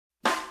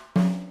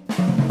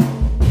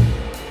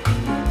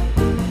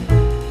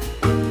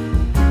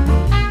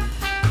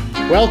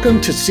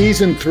Welcome to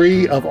Season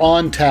 3 of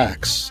On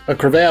Tax, a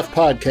Cravath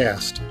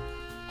podcast.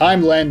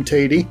 I'm Len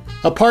Tatey,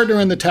 a partner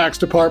in the tax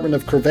department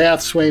of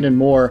Cravath, Swaine &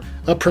 Moore,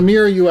 a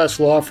premier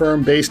U.S. law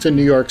firm based in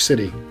New York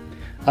City.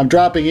 I'm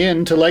dropping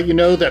in to let you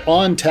know that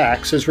On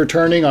Tax is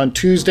returning on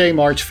Tuesday,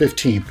 March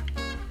 15th.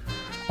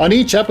 On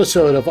each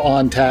episode of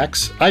On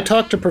Tax, I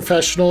talk to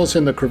professionals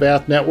in the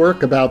Cravath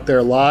network about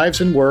their lives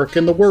and work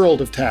in the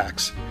world of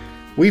tax.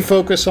 We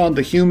focus on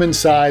the human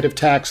side of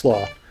tax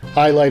law,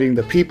 highlighting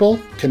the people,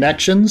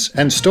 connections,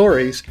 and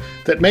stories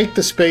that make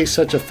the space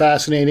such a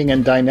fascinating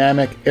and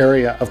dynamic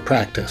area of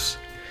practice.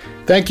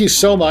 Thank you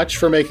so much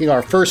for making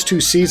our first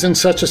 2 seasons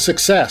such a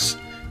success.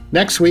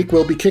 Next week,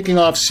 we'll be kicking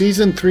off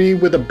Season 3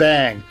 with a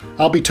bang.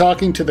 I'll be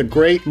talking to the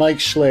great Mike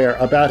Schleyer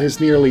about his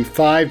nearly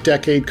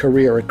 5-decade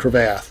career at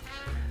Cravath.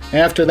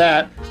 After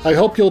that, I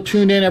hope you'll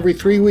tune in every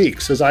 3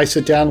 weeks as I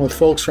sit down with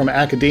folks from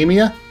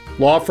academia,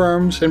 law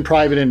firms, and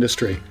private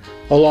industry,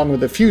 along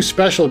with a few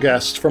special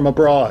guests from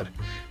abroad.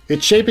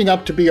 It's shaping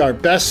up to be our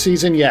best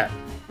season yet.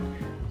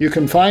 You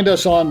can find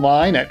us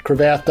online at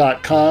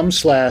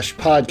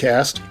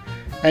cravath.com/podcast.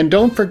 And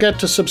don't forget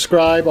to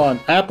subscribe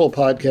on Apple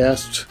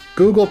Podcasts,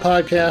 Google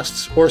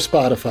Podcasts, or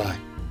Spotify.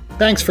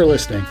 Thanks for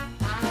listening.